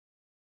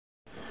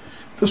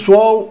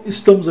Pessoal,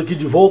 estamos aqui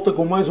de volta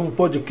com mais um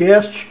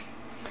podcast.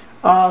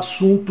 Há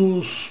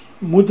assuntos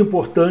muito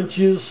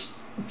importantes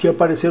que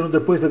apareceram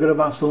depois da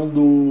gravação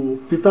do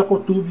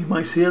PitacoTube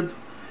mais cedo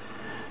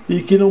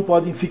e que não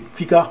podem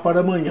ficar para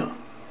amanhã.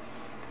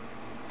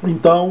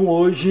 Então,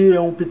 hoje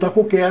é um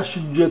PitacoCast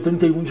do dia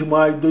 31 de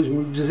maio de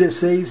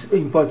 2016,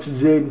 pode-se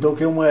dizer então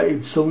que é uma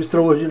edição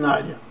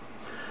extraordinária.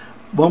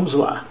 Vamos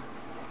lá.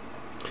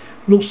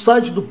 No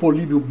site do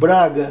Políbio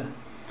Braga,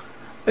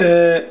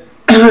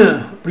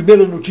 a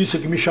primeira notícia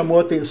que me chamou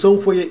a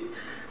atenção foi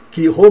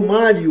que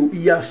Romário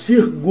e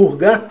Assir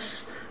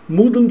Gurgax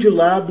mudam de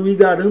lado e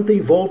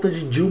garantem volta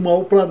de Dilma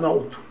ao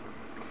Planalto.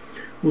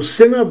 Os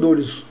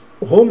senadores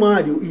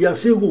Romário e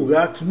Assir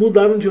Gurgax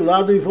mudaram de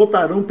lado e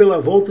votarão pela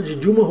volta de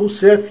Dilma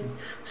Rousseff,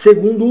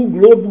 segundo o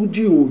Globo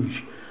de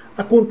hoje.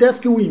 Acontece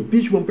que o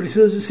impeachment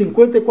precisa de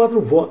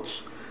 54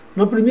 votos.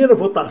 Na primeira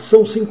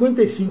votação,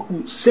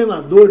 55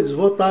 senadores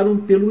votaram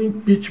pelo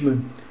impeachment,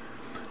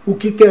 o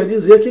que quer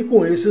dizer que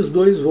com esses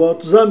 2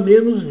 votos a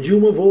menos,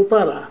 Dilma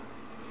voltará.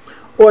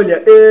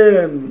 Olha,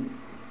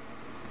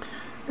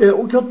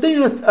 o que eu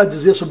tenho a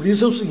dizer sobre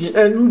isso é o seguinte: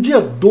 no dia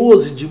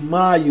 12 de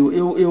maio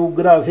eu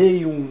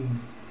gravei um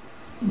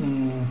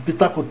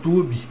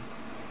PitacoTube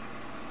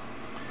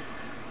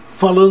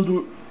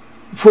falando,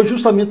 foi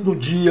justamente no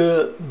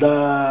dia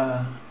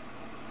da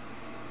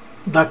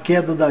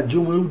queda da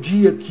Dilma, o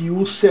dia que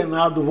o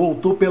Senado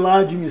voltou pela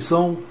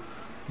admissão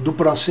do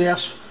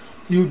processo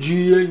e o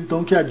dia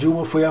então que a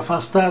Dilma foi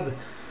afastada.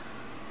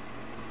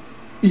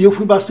 E eu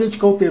fui bastante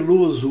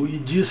cauteloso e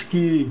disse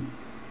que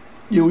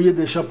eu ia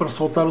deixar para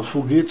soltar os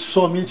foguetes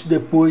somente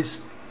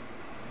depois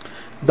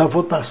da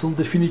votação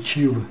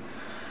definitiva.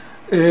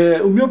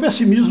 O meu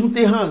pessimismo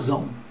tem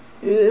razão.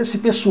 Esse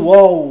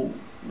pessoal,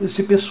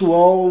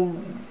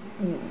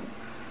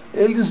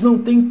 eles não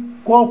têm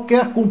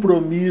qualquer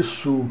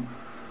compromisso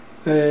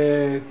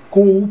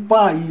com o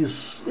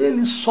país.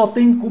 Eles só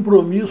têm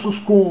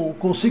compromissos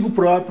consigo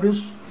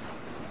próprios,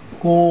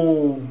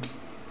 com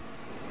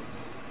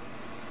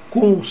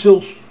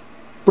seus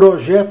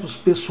projetos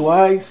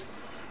pessoais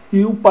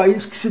e o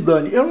país que se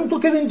dane. Eu não estou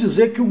querendo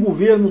dizer que o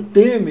governo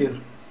Temer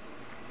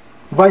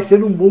vai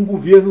ser um bom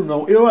governo,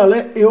 não.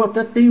 Eu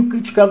até tenho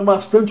criticado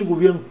bastante o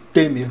governo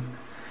Temer,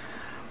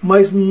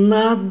 mas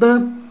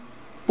nada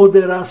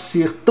poderá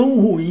ser tão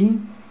ruim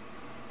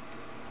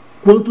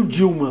quanto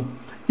Dilma.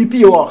 E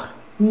pior,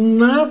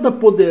 nada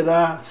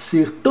poderá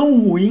ser tão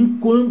ruim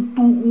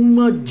quanto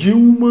uma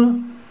Dilma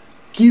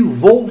que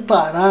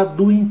voltará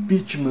do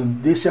impeachment,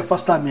 desse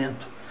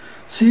afastamento.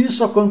 Se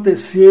isso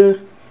acontecer,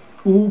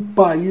 o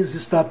país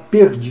está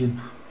perdido.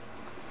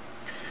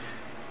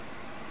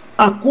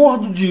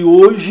 Acordo de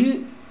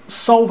hoje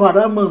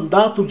salvará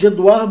mandato de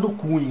Eduardo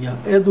Cunha.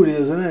 É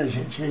dureza, né,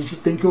 gente? A gente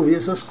tem que ouvir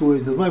essas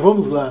coisas, mas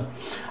vamos lá.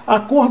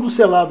 Acordo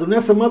selado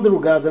nessa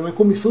madrugada na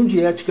Comissão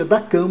de Ética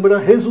da Câmara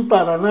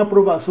resultará na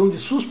aprovação de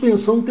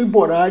suspensão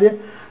temporária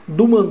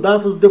do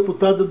mandato do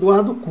deputado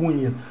Eduardo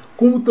Cunha,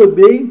 como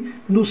também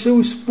no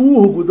seu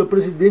expurgo da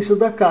presidência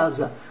da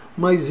Casa,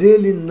 mas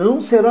ele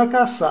não será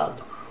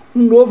cassado.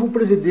 Um novo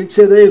presidente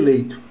será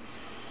eleito.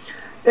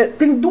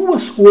 Tem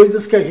 2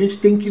 coisas que a gente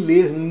tem que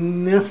ler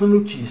nessa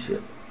notícia.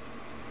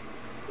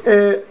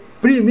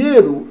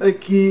 Primeiro é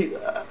que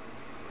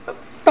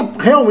está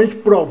realmente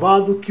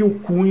provado que o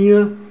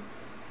Cunha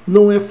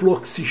não é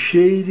flor que se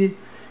cheire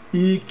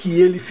e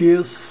que ele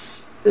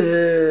fez...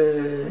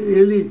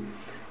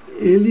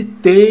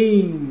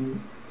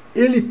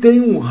 Ele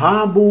tem um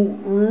rabo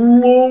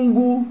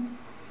longo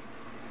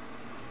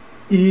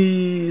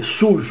e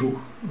sujo,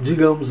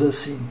 digamos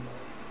assim.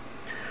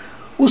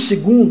 O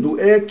segundo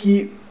é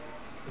que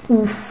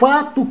o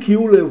fato que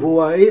o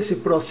levou a esse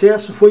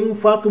processo foi um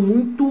fato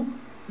muito,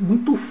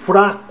 muito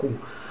fraco.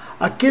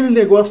 Aquele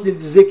negócio de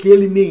dizer que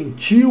ele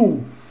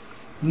mentiu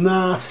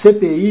na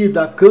CPI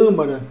da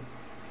Câmara,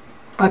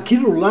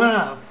 aquilo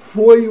lá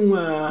foi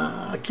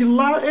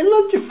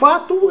ele de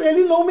fato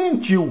ele não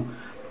mentiu.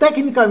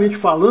 Tecnicamente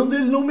falando,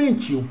 ele não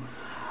mentiu.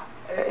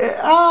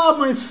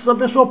 Mas a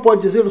pessoa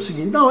pode dizer o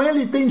seguinte: não,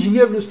 ele tem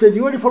dinheiro no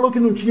exterior e falou que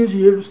não tinha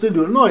dinheiro no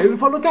exterior. Não, ele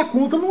falou que a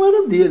conta não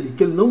era dele,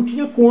 que ele não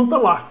tinha conta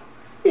lá.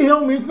 E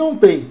realmente não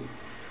tem.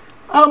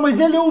 Mas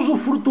ele é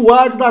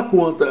usufrutuário da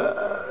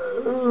conta.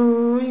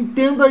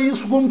 Entenda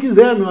isso como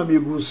quiser, meu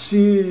amigo.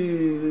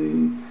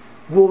 Se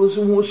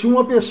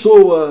uma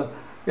pessoa,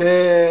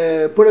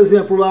 por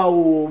exemplo, lá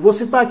vou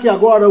citar aqui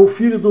agora o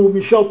filho do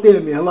Michel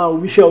Temer, lá o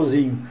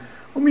Michelzinho.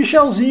 O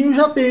Michelzinho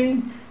já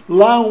tem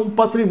lá um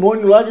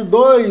patrimônio lá de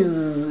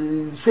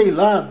 2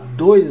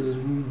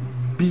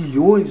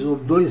 bilhões ou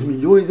 2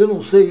 milhões, eu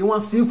não sei, uma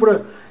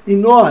cifra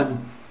enorme.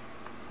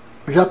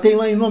 Já tem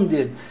lá em nome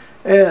dele.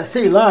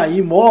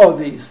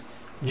 Imóveis,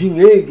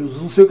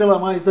 dinheiros, não sei o que lá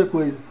mais da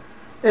coisa.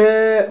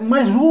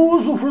 Mas o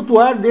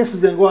usufrutuário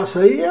desses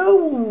negócios aí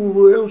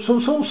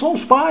são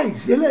os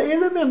pais. Ele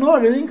é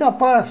menor, ele é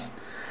incapaz.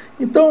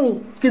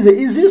 Então, quer dizer,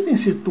 existem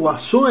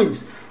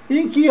situações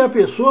em que a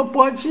pessoa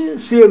pode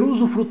ser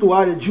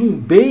usufrutuária de um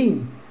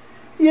bem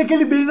e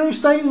aquele bem não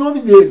está em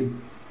nome dele.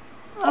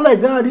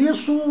 alegar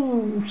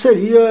isso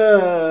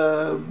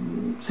seria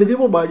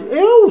bobagem.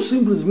 Eu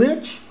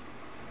simplesmente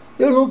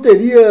não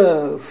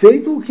teria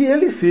feito o que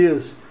ele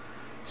fez.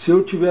 Se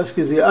eu tivesse,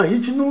 quer dizer, a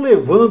gente não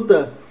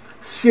levanta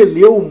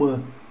celeuma,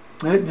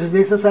 né,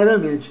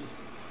 desnecessariamente.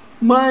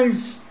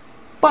 Mas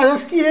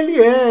parece que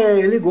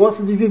ele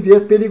gosta de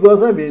viver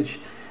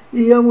perigosamente.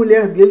 E a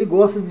mulher dele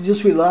gosta de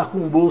desfilar com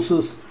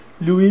bolsas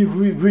Louis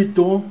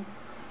Vuitton.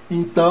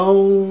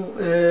 Então,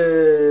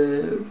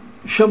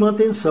 chama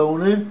atenção,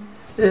 né?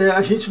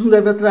 A gente não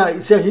deve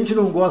atrair. Se a gente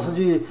não gosta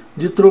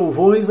de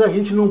trovões, a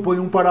gente não põe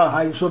um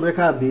para-raio sobre a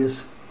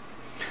cabeça.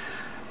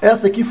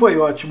 Essa aqui foi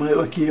ótima.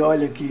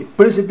 Olha aqui.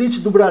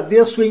 Presidente do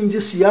Bradesco é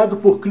indiciado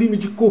por crime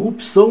de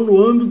corrupção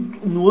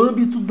no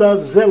âmbito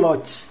das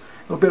Zelotes.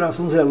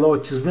 Operação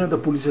Zelotes, né, da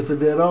Polícia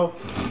Federal,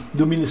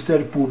 do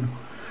Ministério Público.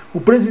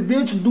 O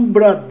presidente do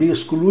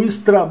Bradesco, Luiz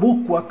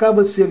Trabuco,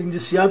 acaba de ser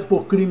indiciado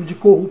por crime de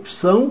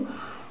corrupção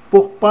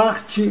por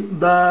parte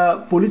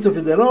da Polícia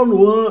Federal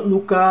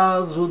no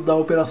caso da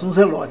Operação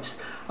Zelotes.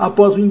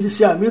 Após o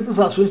indiciamento, as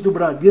ações do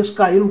Bradesco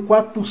caíram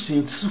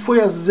 4%. Isso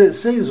foi às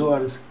 16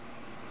 horas.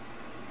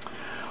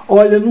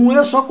 Olha, não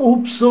é só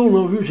corrupção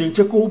não, viu, gente?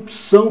 É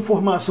corrupção,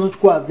 formação de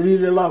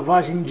quadrilha,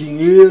 lavagem de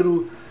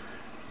dinheiro,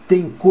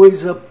 tem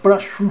coisa pra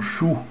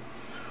chuchu.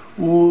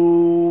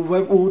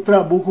 O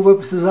Trabuco vai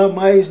precisar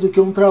mais do que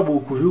um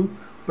Trabuco, viu?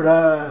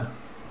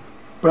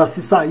 Para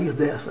se sair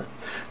dessa.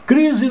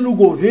 Crise no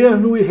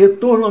governo e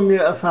retorno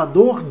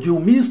ameaçador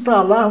dilmista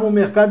alarma o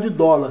mercado de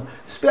dólar.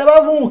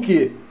 Esperavam o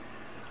quê?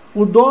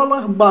 O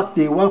dólar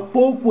bateu há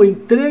pouco em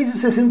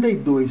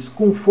 3,62,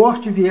 com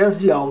forte viés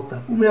de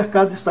alta. O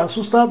mercado está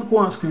assustado com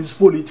as crises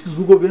políticas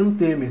do governo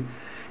Temer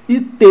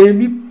e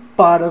teme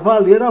para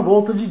valer a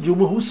volta de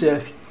Dilma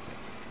Rousseff.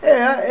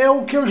 É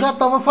o que eu já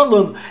estava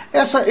falando.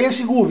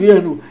 Esse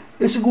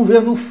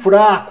governo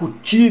fraco,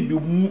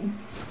 tíbio,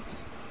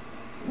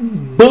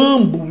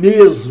 bambo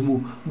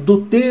mesmo,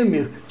 do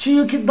Temer,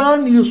 tinha que dar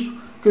nisso.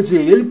 Quer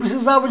dizer, ele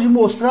precisava de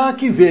mostrar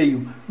que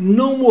veio,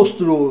 não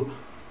mostrou.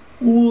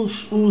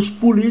 Os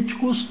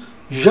políticos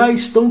já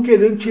estão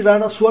querendo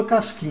tirar a sua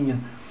casquinha.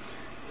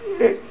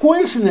 Com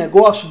esse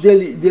negócio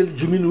dele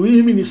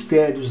diminuir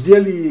ministérios,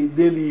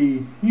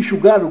 dele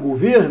enxugar o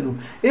governo,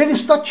 ele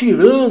está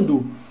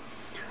tirando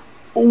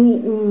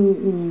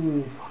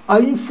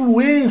a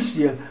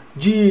influência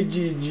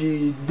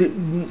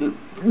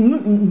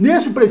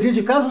nesse presente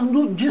de caso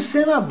de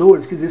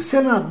senadores, quer dizer,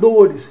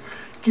 senadores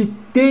que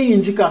têm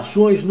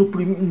indicações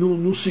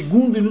no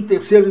segundo e no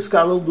terceiro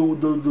escalão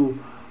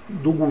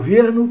do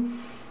governo,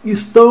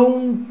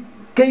 estão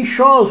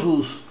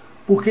queixosos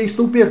porque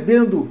estão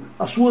perdendo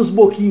as suas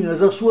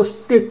boquinhas, as suas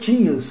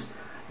tetinhas,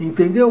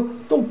 entendeu?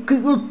 Então o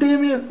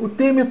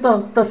Temer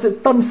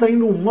tá me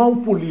saindo um mal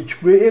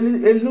político,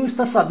 ele não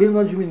está sabendo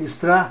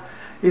administrar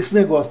esse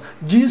negócio.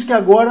 Diz que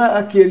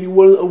agora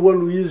o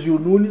Aloysio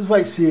Nunes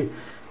vai ser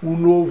o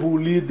novo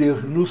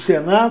líder no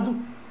Senado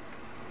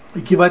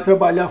e que vai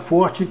trabalhar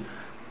forte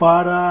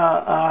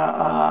para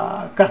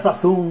a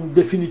cassação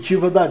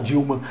definitiva da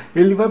Dilma.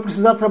 Ele vai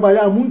precisar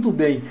trabalhar muito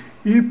bem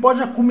e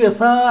pode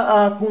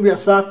começar a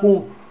conversar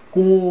com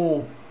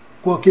o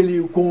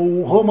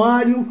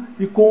Romário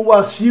e com o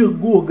Assir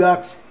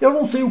Gurgax. Eu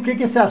não sei o que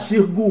esse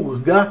Assir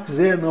Gurgax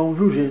não,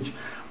 viu, gente?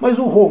 Mas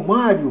o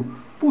Romário,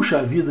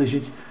 puxa vida,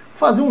 gente,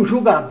 fazer um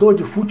jogador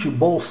de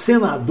futebol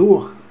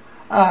senador,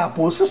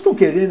 vocês estão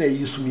querendo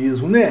isso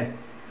mesmo, né?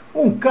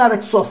 Um cara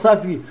que só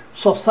sabe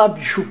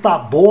chutar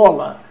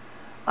bola.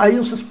 Aí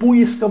vocês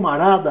põem esse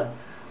camarada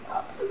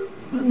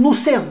no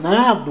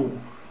Senado,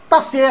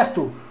 tá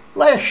certo,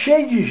 lá é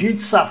cheio de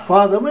gente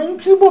safada, mas não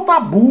precisa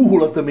botar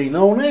búrrola também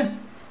não, né?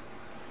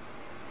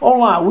 Olha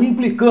lá, o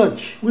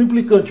implicante,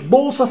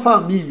 Bolsa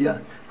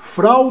Família,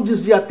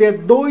 fraudes de até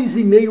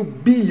 2,5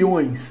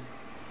 bilhões,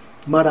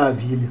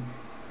 maravilha.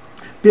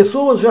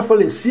 Pessoas já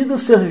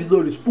falecidas,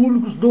 servidores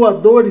públicos,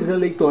 doadores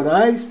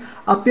eleitorais,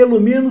 a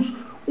pelo menos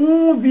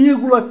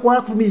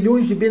 1,4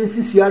 milhões de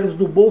beneficiários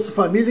do Bolsa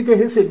Família que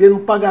receberam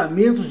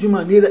pagamentos de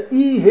maneira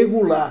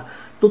irregular,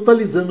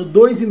 totalizando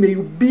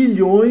 2,5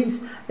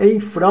 bilhões em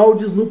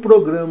fraudes no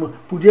programa.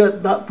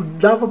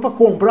 Dava para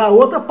comprar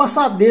outra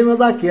passadena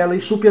daquela,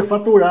 e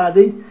superfaturada,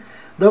 hein?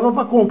 Dava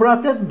para comprar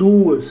até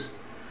duas.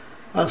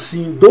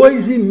 Assim,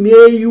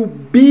 2,5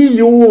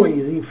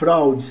 bilhões em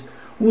fraudes.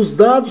 Os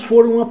dados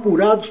foram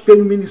apurados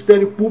pelo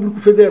Ministério Público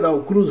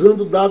Federal,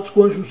 cruzando dados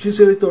com a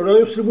Justiça Eleitoral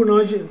e os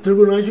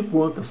tribunais de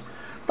contas.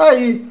 Tá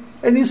aí.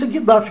 É nisso que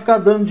dá, ficar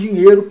dando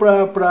dinheiro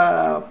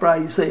para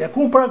isso aí. É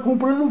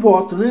comprando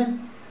voto, né?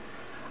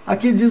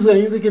 Aqui diz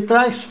ainda que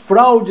tais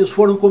fraudes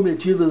foram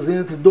cometidas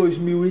entre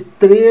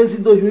 2013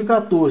 e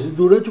 2014,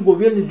 durante o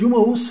governo de Dilma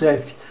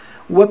Rousseff.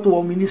 O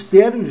atual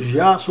ministério,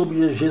 já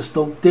sob a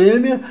gestão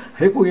Temer,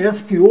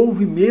 reconhece que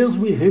houve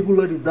mesmo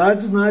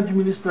irregularidades na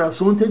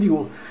administração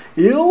anterior.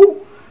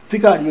 Eu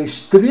ficaria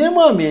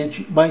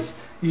extremamente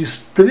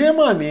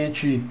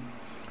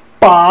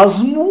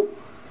pasmo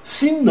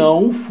se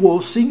não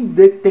fossem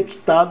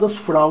detectadas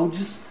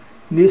fraudes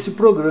nesse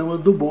programa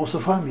do Bolsa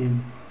Família.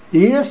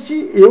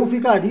 Eu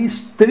ficaria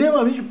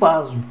extremamente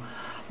pasmo.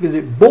 Quer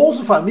dizer,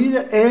 Bolsa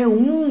Família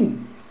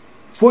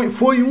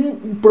foi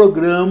um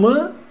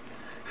programa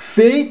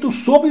feito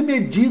sob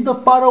medida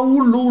para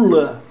o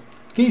Lula.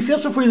 Quem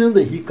fez foi o Fernando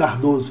Henrique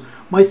Cardoso,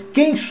 mas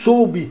quem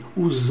soube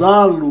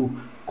usá-lo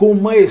com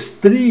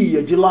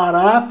maestria de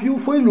larápio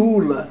foi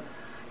Lula.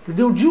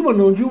 Entendeu? Dilma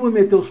não, Dilma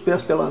meteu os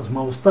pés pelas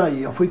mãos, tá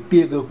aí, ela foi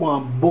pega com a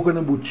boca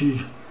na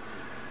botija.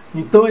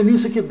 Então é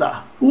nisso que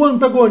dá. O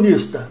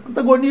antagonista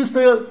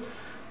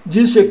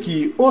disse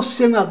aqui, os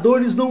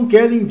senadores não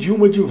querem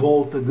Dilma de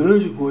volta,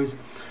 grande coisa.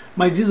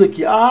 Mas diz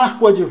aqui, a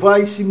Arco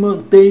Advice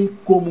mantém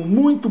como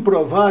muito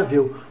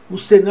provável o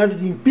cenário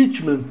de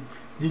impeachment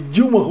de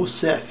Dilma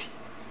Rousseff.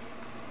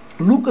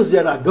 Lucas de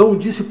Aragão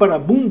disse para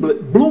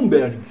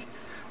Bloomberg,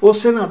 os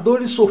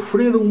senadores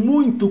sofreram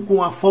muito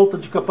com a falta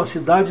de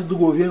capacidade do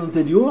governo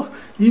anterior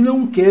e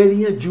não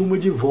querem a Dilma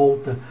de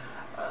volta.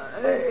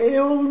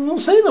 Eu não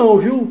sei não,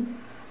 viu?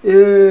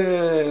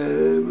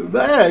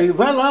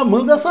 Vai lá,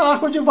 manda essa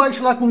Arco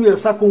Advice lá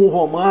conversar com o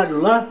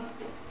Romário lá.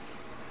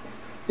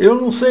 Eu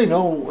não sei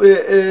não.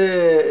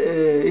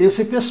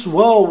 Esse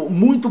pessoal,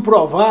 muito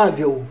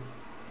provável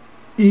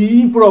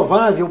e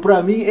improvável,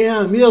 para mim, é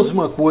a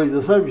mesma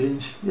coisa, sabe,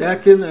 gente? É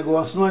aquele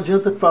negócio, não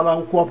adianta falar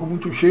um copo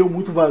muito cheio ou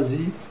muito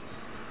vazio.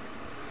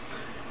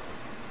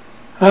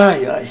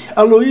 Ai, ai.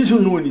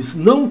 Aloísio Nunes,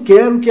 não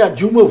quero que a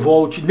Dilma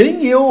volte.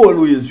 Nem eu,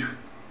 Aloísio.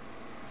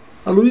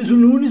 Aloísio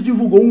Nunes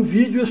divulgou um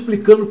vídeo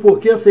explicando por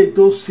que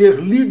aceitou ser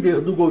líder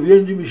do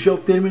governo de Michel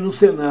Temer no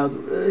Senado.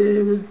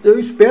 Eu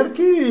espero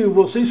que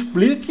você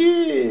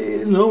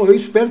explique. Não, eu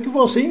espero que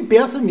você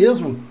impeça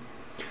mesmo.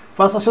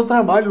 Faça seu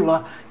trabalho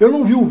lá. Eu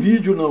não vi o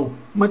vídeo não,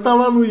 mas está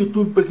lá no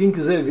YouTube para quem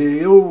quiser ver.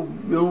 Eu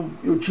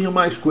tinha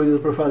mais coisas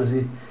para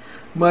fazer.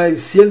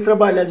 Mas se ele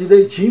trabalhar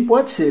direitinho,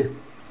 pode ser.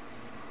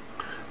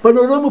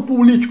 Panorama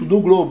Político do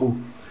Globo.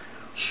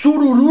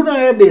 Sururu na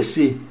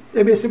EBC.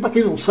 EBC, para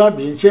quem não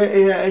sabe, gente,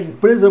 é a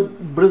empresa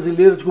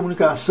brasileira de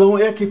comunicação,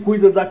 é a que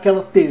cuida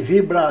daquela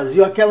TV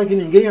Brasil, aquela que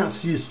ninguém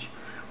assiste,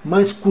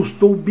 mas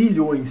custou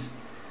bilhões.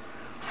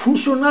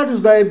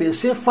 Funcionários da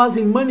EBC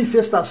fazem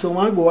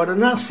manifestação agora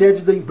na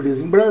sede da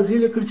empresa em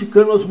Brasília,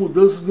 criticando as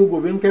mudanças que o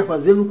governo quer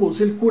fazer no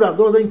conselho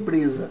curador da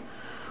empresa.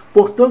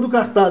 Portando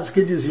cartazes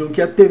que diziam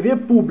que a TV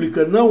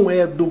pública não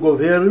é do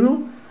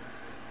governo,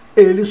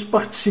 eles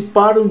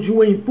participaram de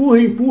uma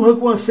empurra-empurra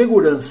com a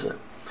segurança.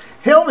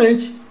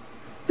 Realmente,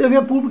 TV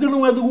pública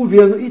não é do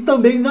governo e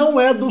também não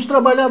é dos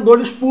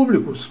trabalhadores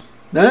públicos,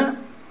 né?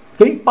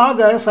 Quem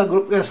paga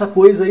essa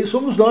coisa aí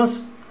somos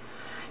nós.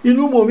 E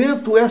no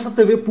momento essa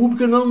TV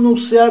pública não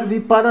serve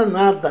para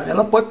nada.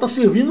 Ela pode estar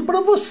servindo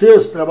para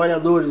vocês,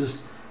 trabalhadores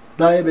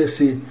da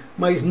EBC,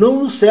 mas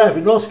não nos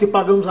serve. Nós que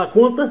pagamos a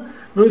conta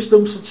não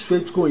estamos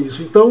satisfeitos com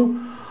isso. Então,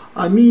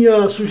 a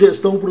minha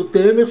sugestão para o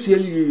Temer, se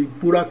ele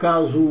por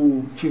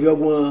acaso tiver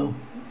alguma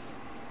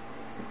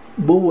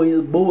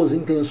boas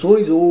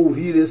intenções ou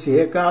ouvir esse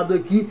recado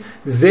aqui,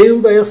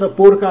 venda essa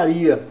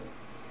porcaria.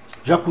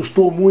 Já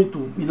custou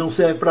muito e não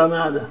serve para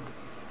nada.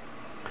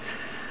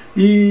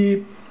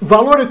 E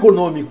Valor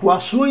Econômico,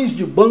 ações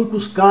de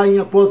bancos caem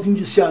após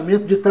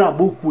indiciamento de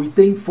Trabuco e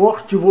tem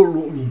forte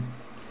volume.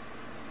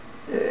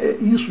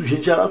 Isso,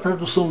 gente, a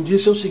tradução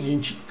disso é o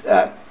seguinte,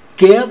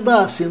 queda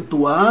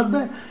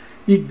acentuada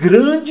e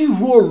grande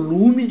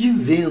volume de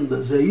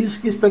vendas. É isso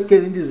que está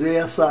querendo dizer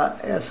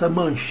essa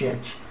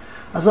manchete.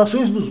 As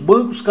ações dos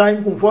bancos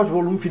caem com forte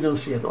volume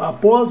financeiro.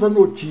 Após a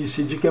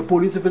notícia de que a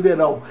Polícia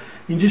Federal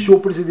indiciou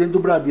o presidente do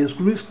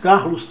Bradesco, Luiz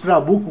Carlos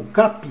Trabuco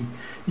Capi,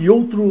 e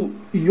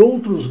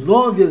outros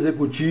 9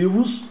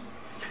 executivos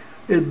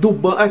do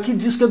banco. Aqui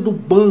diz que é do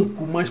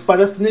banco, mas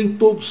parece que nem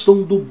todos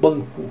são do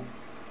banco.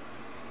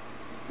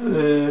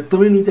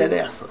 Também não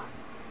interessa.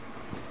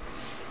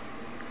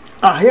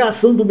 A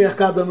reação do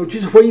mercado à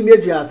notícia foi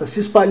imediata. Se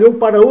espalhou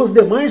para os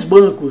demais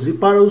bancos e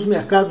para os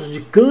mercados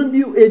de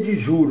câmbio e de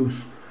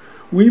juros.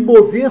 O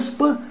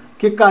Ibovespa,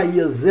 que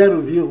caía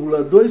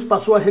 0,2,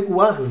 passou a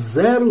recuar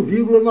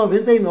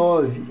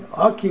 0,99.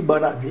 Olha que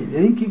maravilha,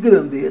 hein? Que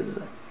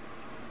grandeza.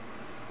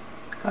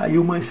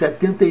 Caiu mais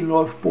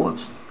 79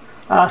 pontos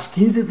às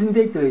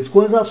 15h33,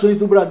 com as ações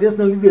do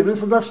Bradesco na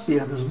liderança das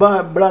perdas.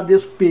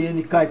 Bradesco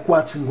PN cai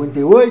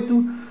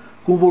 4,58,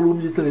 com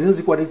volume de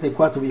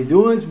 344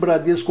 milhões.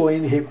 Bradesco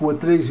ON recua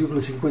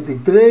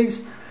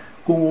 3,53,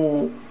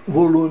 com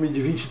volume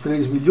de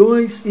 23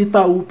 milhões.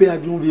 Itaú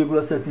perde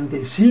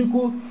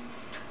 1,75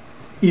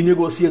 e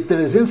negocia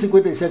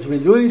 357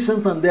 milhões.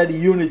 Santander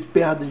Unit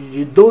perde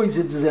de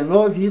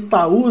 2,19 e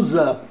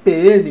Itaúsa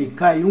PN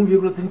cai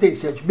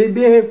 1,37.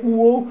 BB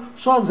recuou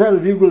só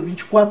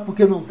 0,24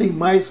 porque não tem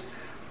mais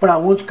para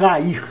onde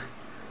cair.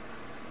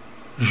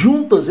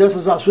 Juntas,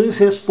 essas ações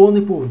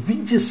respondem por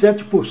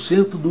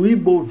 27% do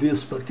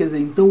Ibovespa. Quer dizer,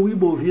 então o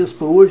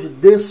Ibovespa hoje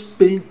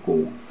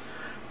despencou.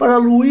 Para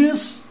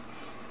Luiz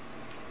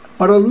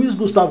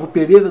Gustavo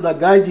Pereira, da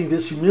Guide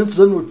Investimentos,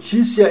 a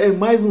notícia é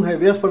mais um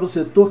revés para o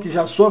setor que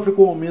já sofre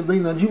com o aumento da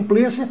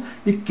inadimplência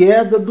e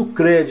queda do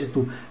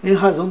crédito, em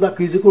razão da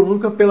crise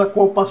econômica pela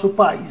qual passa o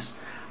país.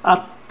 A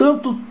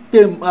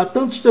há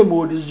tantos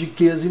temores de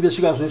que as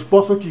investigações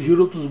possam atingir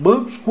outros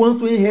bancos,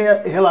 quanto em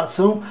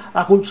relação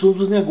à condição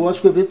dos negócios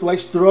com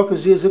eventuais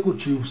trocas de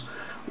executivos.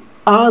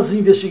 As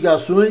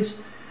investigações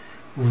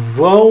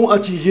vão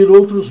atingir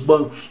outros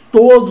bancos.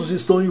 Todos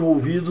estão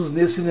envolvidos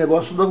nesse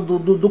negócio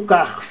do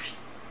CARF.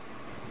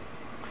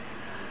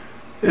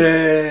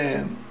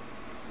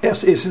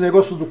 Esse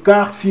negócio do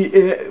CARF,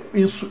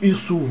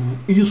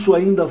 isso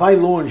ainda vai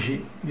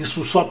longe.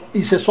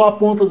 Isso é só a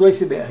ponta do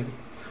iceberg.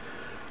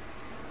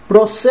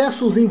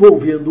 Processos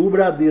envolvendo o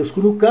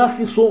Bradesco no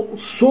CARF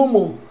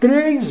somam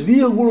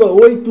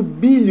 3,8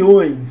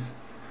 bilhões.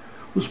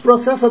 Os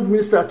processos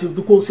administrativos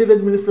do Conselho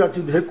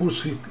Administrativo de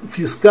Recursos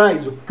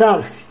Fiscais, o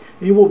CARF,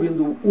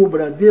 envolvendo o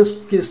Bradesco,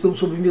 que estão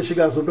sob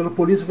investigação pela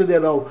Polícia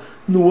Federal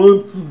no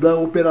âmbito da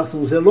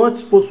Operação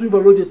Zelotes, possuem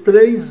valor de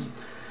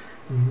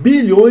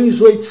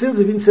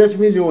 3,827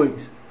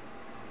 bilhões.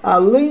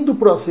 Além do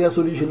processo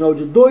original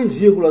de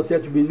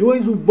 2,7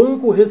 bilhões, o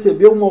banco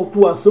recebeu uma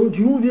autuação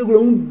de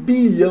 1,1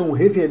 bilhão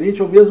referente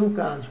ao mesmo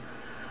caso.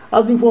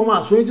 As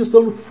informações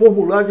estão no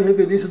formulário de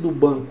referência do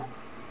banco,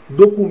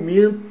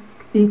 documento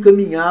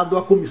encaminhado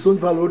à Comissão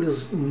de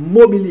Valores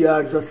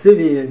Mobiliários, a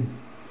CVM.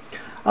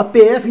 A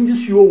PF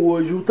indiciou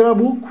hoje o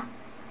Trabuco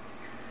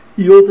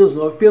e outras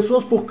 9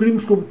 pessoas por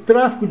crimes como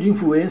tráfico de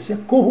influência,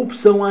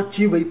 corrupção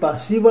ativa e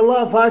passiva,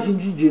 lavagem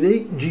de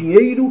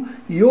dinheiro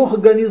e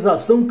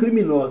organização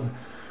criminosa.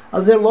 A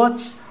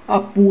Zelotes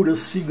apura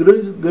se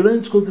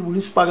grandes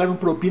contribuintes pagaram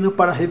propina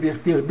para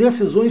reverter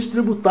decisões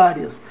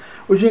tributárias.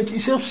 Gente,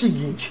 isso é o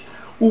seguinte: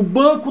 o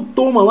banco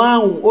toma lá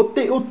um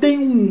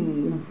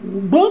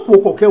banco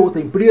ou qualquer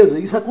outra empresa,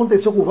 isso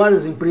aconteceu com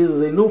várias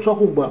empresas aí, não só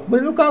com o banco,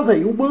 mas no caso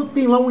aí, o banco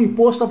tem lá um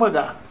imposto a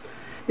pagar.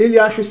 Ele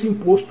acha esse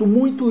imposto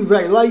muito e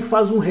vai lá e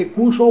faz um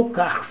recurso ao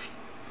CARF.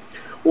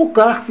 O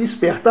CARF,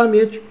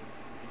 espertamente,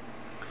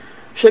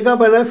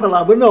 chegava lá e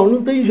falava: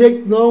 não tem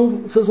jeito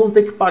não, vocês vão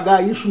ter que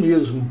pagar isso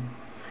mesmo.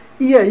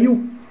 E aí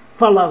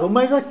falava: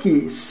 mas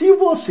aqui, se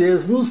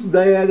vocês nos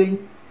derem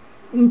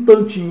um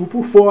tantinho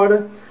por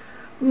fora,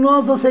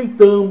 nós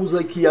aceitamos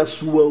aqui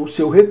o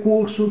seu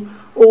recurso,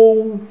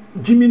 ou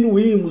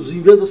diminuímos,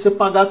 em vez de você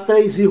pagar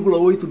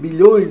 3,8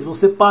 bilhões,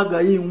 você paga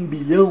aí 1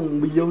 bilhão, 1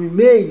 bilhão e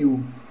meio,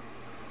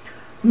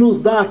 nos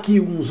dá aqui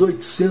uns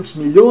 800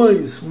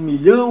 milhões, 1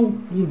 milhão,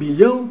 1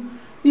 bilhão,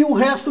 e o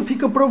resto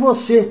fica para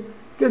você.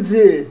 Quer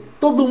dizer,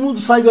 todo mundo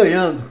sai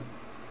ganhando,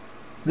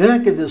 né?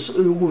 Quer dizer,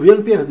 o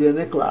governo perdendo,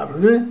 é claro,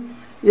 né?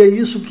 E é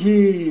isso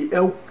que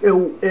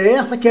é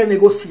essa que é a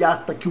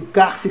negociata que o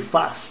CARF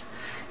faz.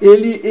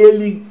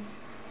 Ele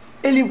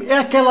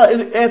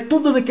é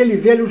tudo naquele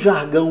velho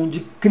jargão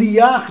de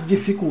criar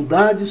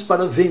dificuldades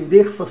para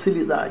vender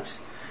facilidades.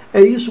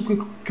 É isso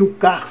que o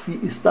CARF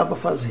estava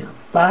fazendo,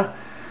 tá?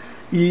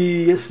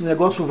 E esse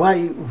negócio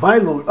vai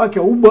longe. Aqui,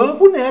 ó, o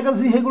banco nega as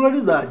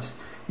irregularidades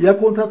e a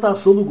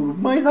contratação do grupo.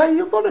 Mas aí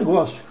é o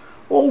negócio.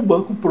 Ou o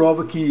banco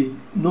prova que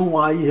não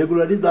há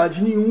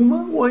irregularidade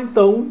nenhuma, ou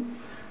então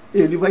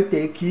ele vai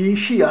ter que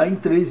chiar em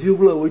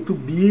 3,8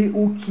 bi,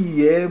 o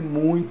que é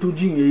muito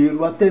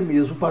dinheiro, até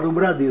mesmo para o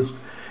Bradesco.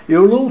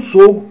 Eu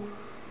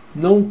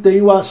não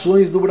tenho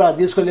ações do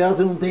Bradesco, aliás,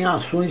 eu não tenho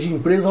ações de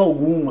empresa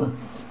alguma.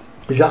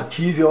 Já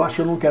tive, eu acho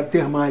que eu não quero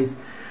ter mais.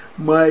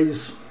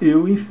 Mas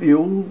eu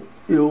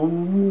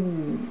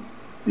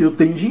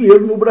tenho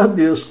dinheiro no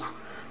Bradesco.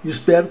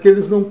 Espero que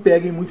eles não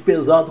peguem muito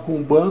pesado com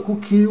o banco,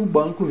 que o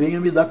banco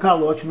venha me dar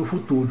calote no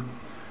futuro.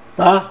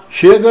 Tá?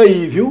 Chega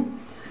aí, viu?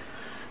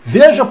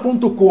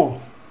 Veja.com,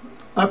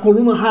 a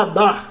coluna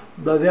Radar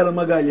da Vera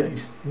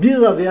Magalhães.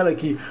 Diz a Vera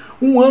aqui: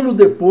 um ano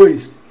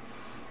depois,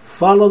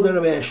 fala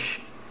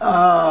Odebrecht,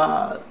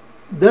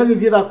 deve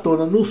vir à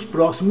tona nos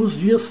próximos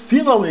dias,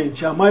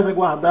 finalmente, a mais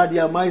aguardada e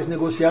a mais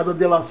negociada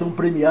delação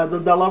premiada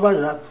da Lava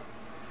Jato.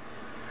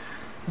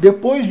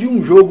 Depois de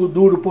um jogo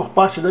duro por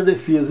parte da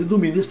defesa e do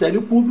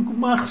Ministério Público,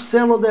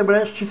 Marcelo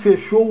Odebrecht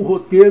fechou o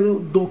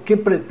roteiro do que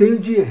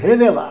pretende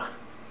revelar.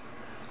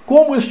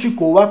 Como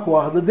esticou a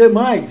corda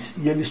demais,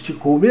 e ele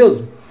esticou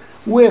mesmo,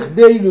 o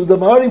herdeiro da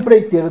maior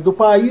empreiteira do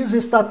país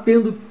está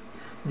tendo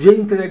de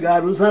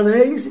entregar os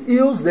anéis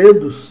e os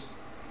dedos.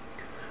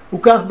 O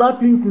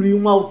cardápio inclui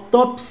uma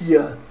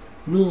autópsia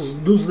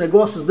dos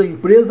negócios da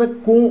empresa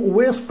com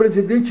o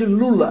ex-presidente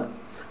Lula,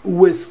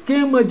 o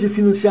esquema de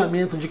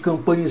financiamento de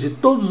campanhas de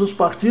todos os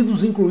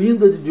partidos,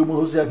 incluindo a de Dilma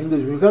Rousseff em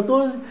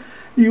 2014,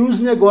 e os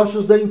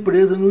negócios da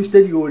empresa no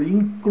exterior,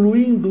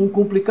 incluindo um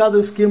complicado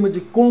esquema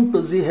de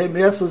contas e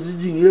remessas de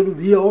dinheiro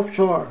via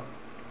offshore.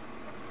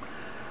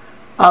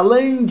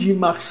 Além de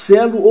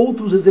Marcelo,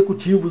 outros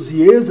executivos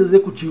e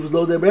ex-executivos da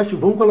Odebrecht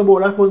vão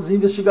colaborar com as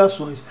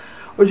investigações.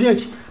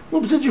 Gente, não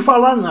precisa de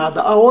falar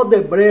nada. A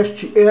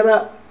Odebrecht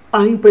era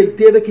a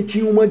empreiteira que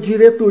tinha uma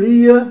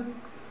diretoria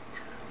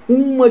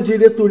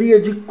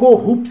de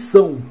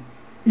corrupção.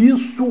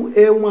 Isso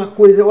é uma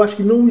coisa, eu acho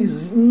que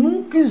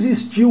nunca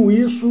existiu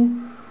isso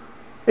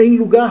em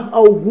lugar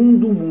algum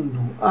do mundo.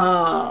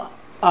 A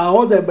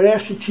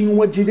Odebrecht tinha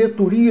uma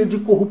diretoria de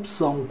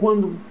corrupção.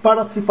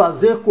 Para se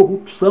fazer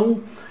corrupção,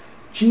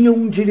 tinha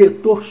um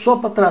diretor só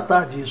para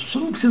tratar disso. Você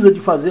não precisa de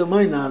fazer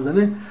mais nada,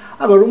 né?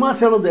 Agora, o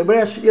Marcelo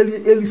Odebrecht,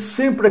 ele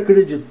sempre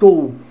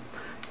acreditou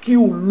que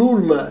o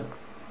Lula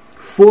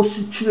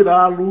fosse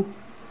tirá-lo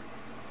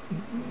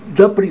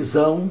da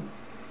prisão,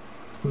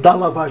 da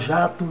Lava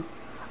Jato,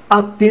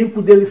 a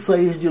tempo dele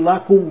sair de lá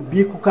com o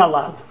bico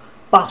calado.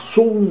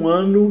 Passou um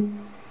ano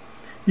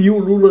e o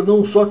Lula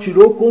não só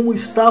tirou, como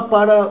está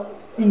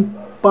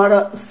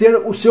para ser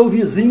o seu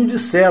vizinho de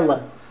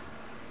cela.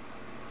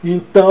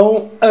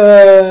 Então,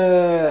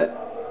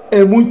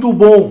 é muito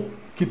bom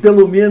que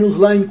pelo menos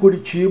lá em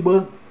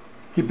Curitiba,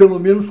 que pelo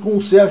menos com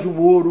o Sérgio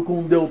Moro,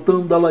 com o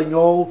Deltan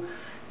Dallagnol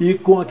e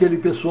com aquele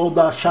pessoal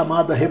da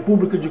chamada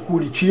República de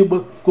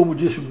Curitiba, como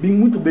disse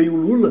muito bem o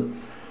Lula,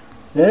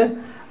 né,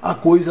 a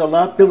coisa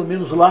lá, pelo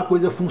menos lá a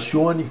coisa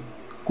funcione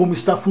como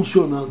está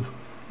funcionando.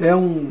 É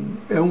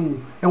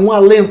um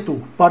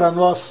alento para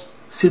nós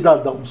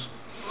cidadãos.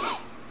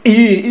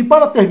 E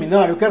para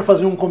terminar, eu quero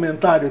fazer um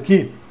comentário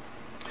aqui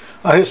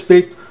a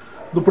respeito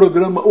do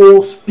programa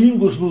Os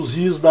Pingos nos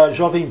Is da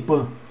Jovem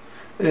Pan,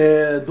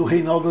 do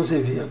Reinaldo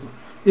Azevedo.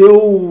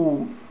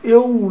 Eu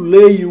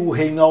leio o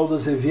Reinaldo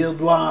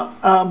Azevedo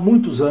há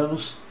muitos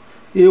anos,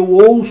 eu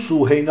ouço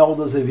o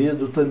Reinaldo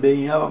Azevedo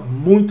também há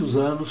muitos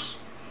anos,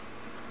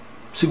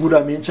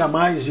 seguramente há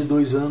mais de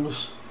 2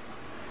 anos,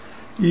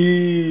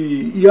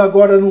 e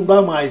agora não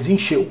dá mais,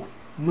 encheu.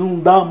 Não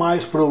dá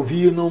mais para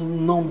ouvir,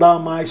 não dá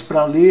mais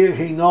para ler.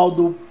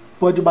 Reinaldo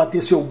pode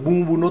bater seu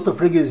bumbo noutra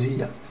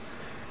freguesia.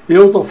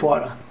 Eu tô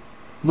fora,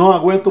 não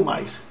aguento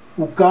mais.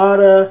 O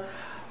cara,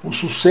 o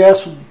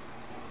sucesso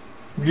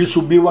lhe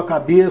subiu a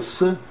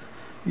cabeça,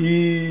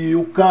 e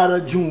o cara,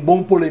 de um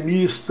bom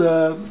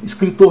polemista,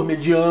 escritor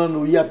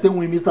mediano e até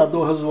um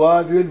imitador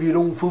razoável, ele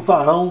virou um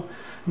fanfarrão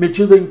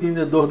metido a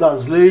entendedor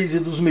das leis e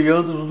dos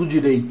meandros do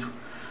direito.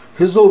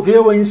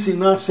 Resolveu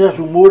ensinar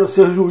Sérgio Moro a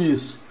ser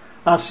juiz,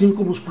 assim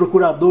como os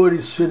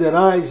procuradores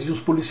federais e os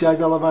policiais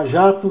da Lava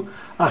Jato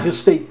a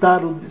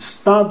respeitar o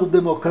Estado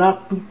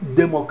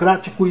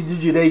democrático e de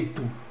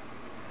direito.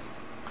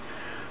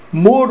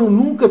 Moro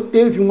nunca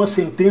teve uma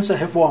sentença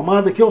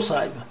reformada que eu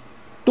saiba.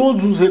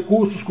 Todos os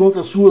recursos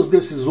contra suas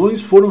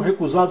decisões foram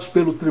recusados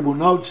pelo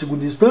Tribunal de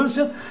Segunda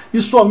Instância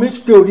e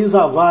somente Teori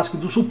Zavascki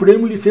do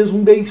Supremo lhe fez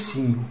um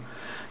beicinho.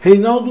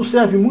 Reinaldo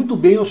serve muito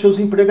bem aos seus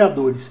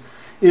empregadores.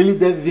 Ele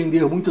deve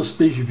vender muitas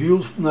page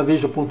views na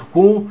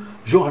Veja.com,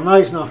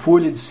 jornais na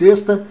Folha de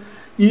Sexta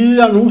e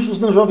anúncios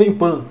na Jovem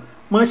Pan,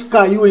 mas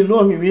caiu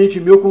enormemente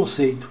meu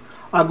conceito.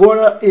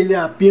 Agora ele é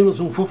apenas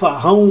um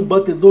fanfarrão, um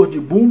batedor de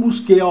bumbos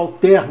que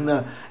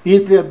alterna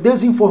entre a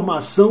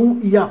desinformação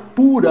e a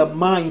pura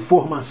má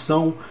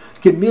informação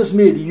que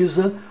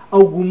mesmeriza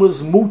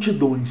algumas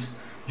multidões.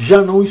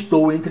 Já não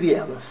estou entre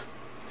elas.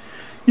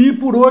 E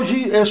por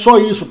hoje é só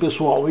isso,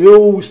 pessoal.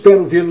 Eu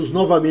espero vê-los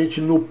novamente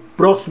no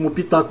próximo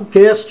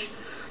PitacoCast.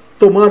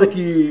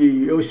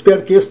 Eu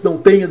espero que esse não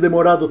tenha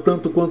demorado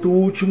tanto quanto o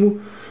último,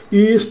 e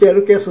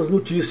espero que essas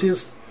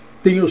notícias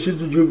tenham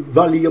sido de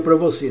valia para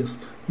vocês.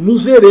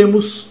 Nos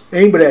veremos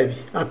em breve.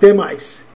 Até mais.